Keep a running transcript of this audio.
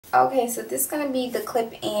Okay, so this is going to be the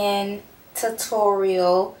clip-in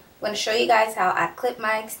tutorial. I'm going to show you guys how I clip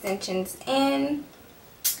my extensions in.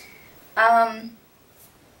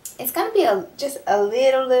 It's going to be just a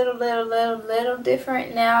little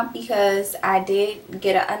different now because I did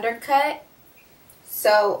get an undercut.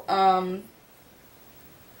 So,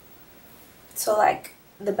 like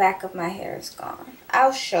the back of my hair is gone.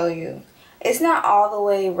 I'll show you. It's not all the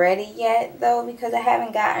way ready yet though because I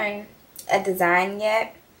haven't gotten a design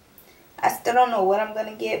yet. I still don't know what I'm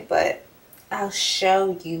gonna get, but I'll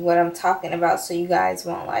show you what I'm talking about so you guys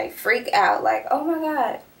won't like freak out like, oh my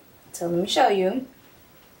god. So let me show you.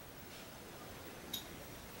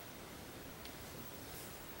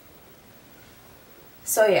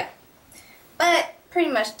 So yeah, but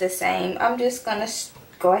pretty much the same. I'm just gonna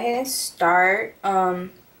go ahead and start. So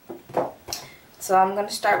I'm gonna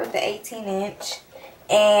start with the 18-inch,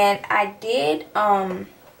 and I did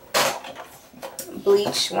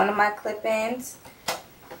bleach one of my clip-ins.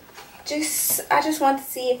 I just want to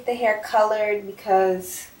see if the hair colored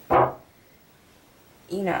because,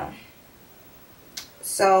 you know.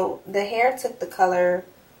 So the hair took the color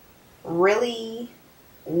really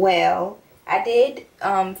well. I did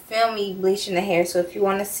film me bleaching the hair, so if you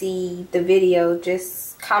want to see the video,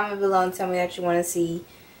 just comment below and tell me that you want to see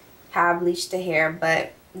how I bleached the hair.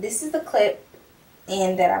 But this is the clip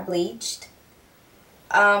in that I bleached.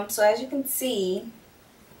 So as you can see,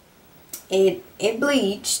 it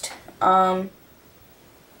bleached.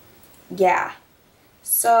 Yeah.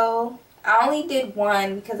 So I only did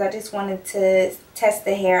one because I just wanted to test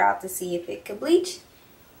the hair out to see if it could bleach.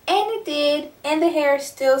 And it did, and the hair is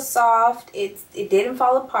still soft. It didn't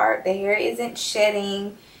fall apart. The hair isn't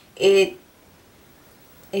shedding. It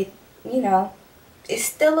you know, it's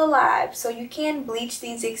still alive. So you can bleach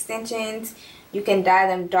these extensions. You can dye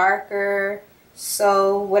them darker.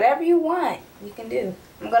 So whatever you want, you can do.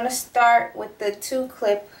 I'm gonna start with the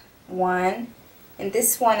 2-clip one, and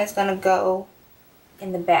this one is gonna go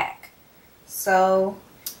in the back. So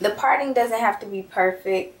the parting doesn't have to be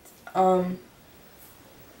perfect.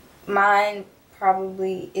 Mine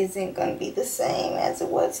probably isn't going to be the same as it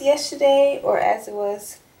was yesterday or as it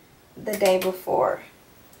was the day before.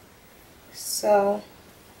 So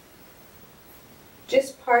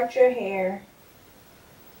just part your hair.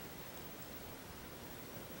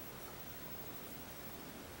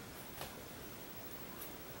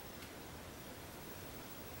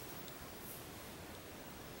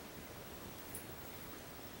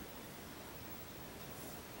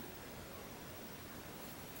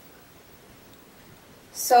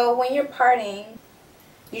 So when you're parting,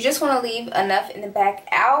 you just want to leave enough in the back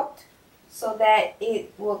out so that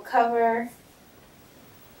it will cover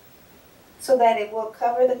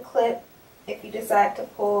the clip if you decide to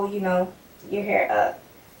pull, you know, your hair up.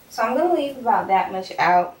 So I'm going to leave about that much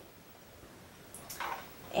out.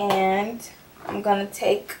 And I'm going to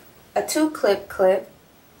take a 2-clip clip.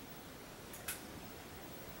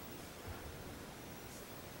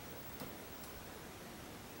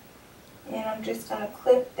 And I'm just going to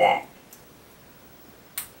clip that.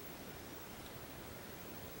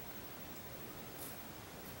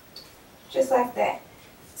 Just like that.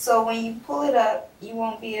 So when you pull it up, you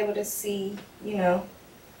won't be able to see, you know,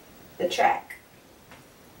 the track.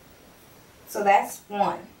 So that's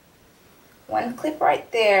one clip right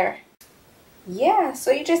there. Yeah,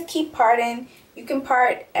 so you just keep parting. You can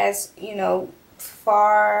part as, you know,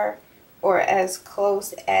 far or as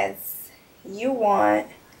close as you want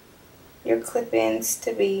your clip-ins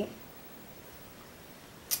to be.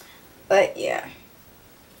 But yeah.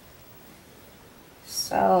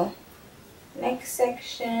 So next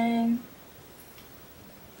section.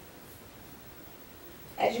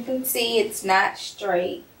 As you can see, it's not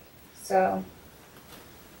straight. So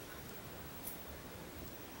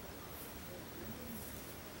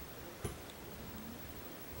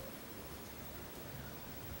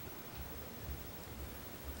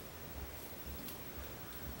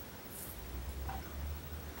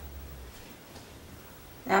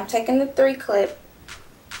now I'm taking the 3-clip.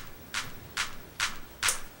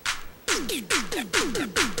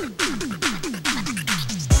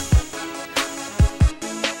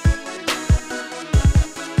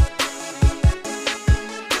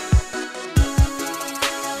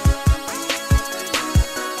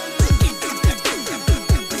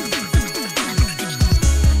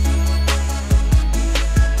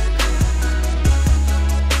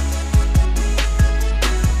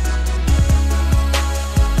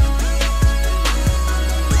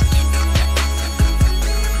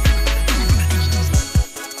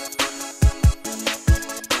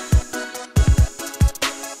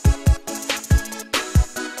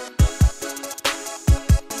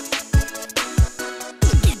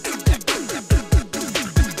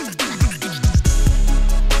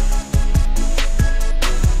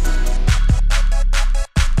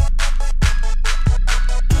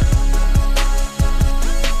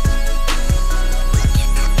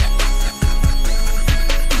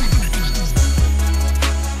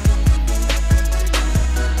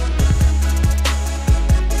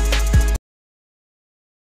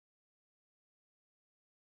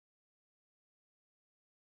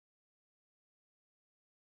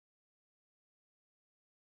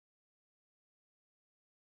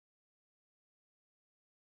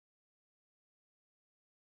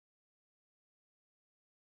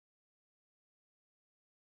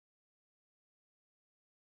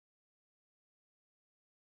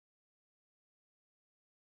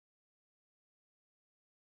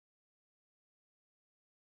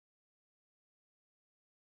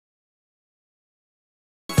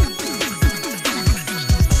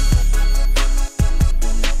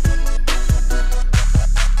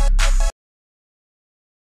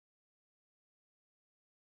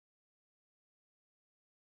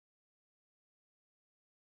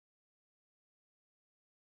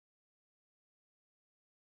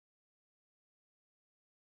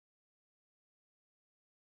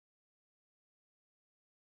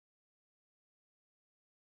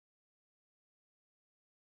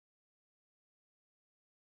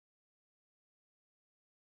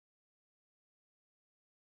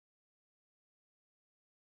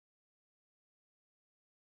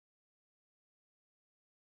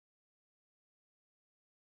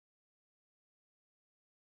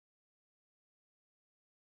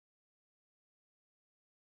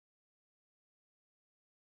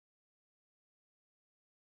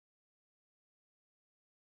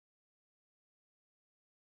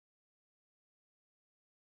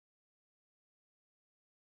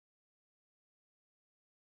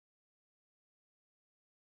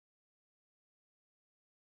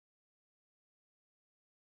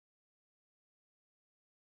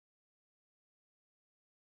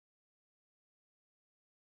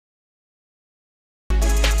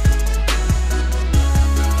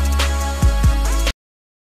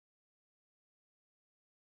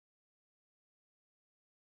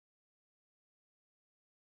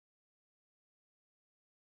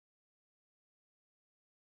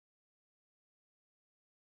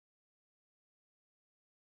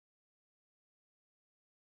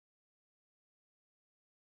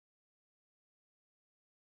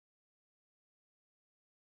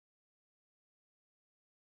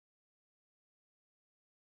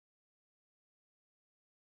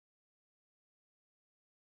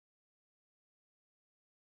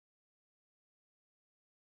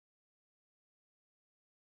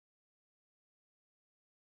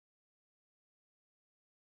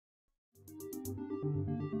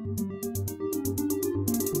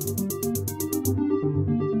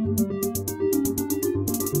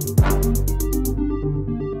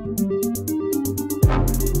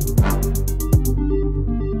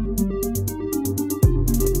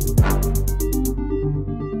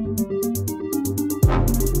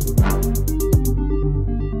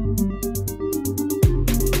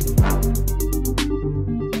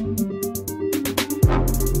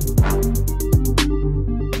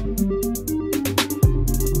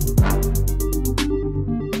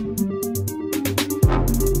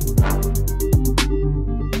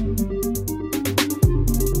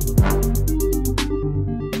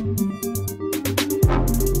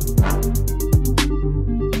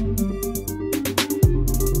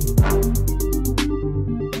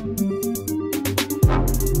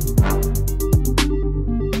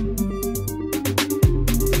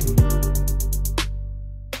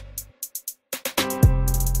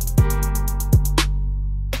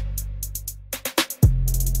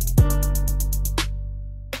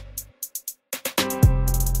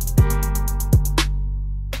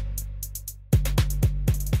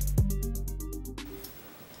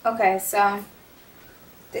 Okay, so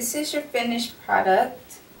this is your finished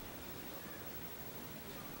product.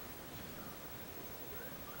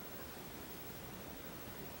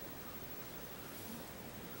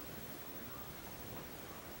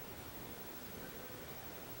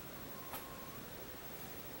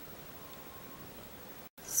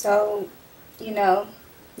 So, you know,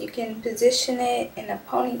 you can position it in a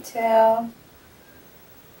ponytail.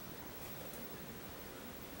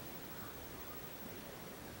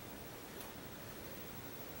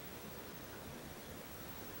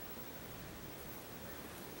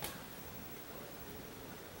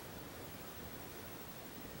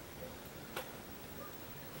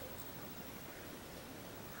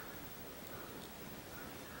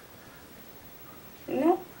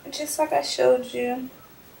 No, just like I showed you.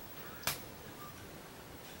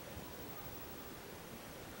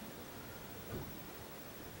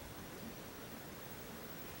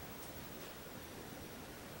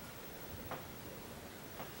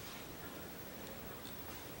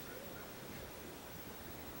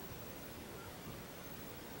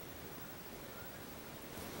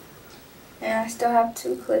 And I still have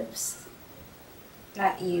 2 clips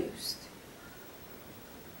not used.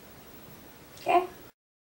 Okay.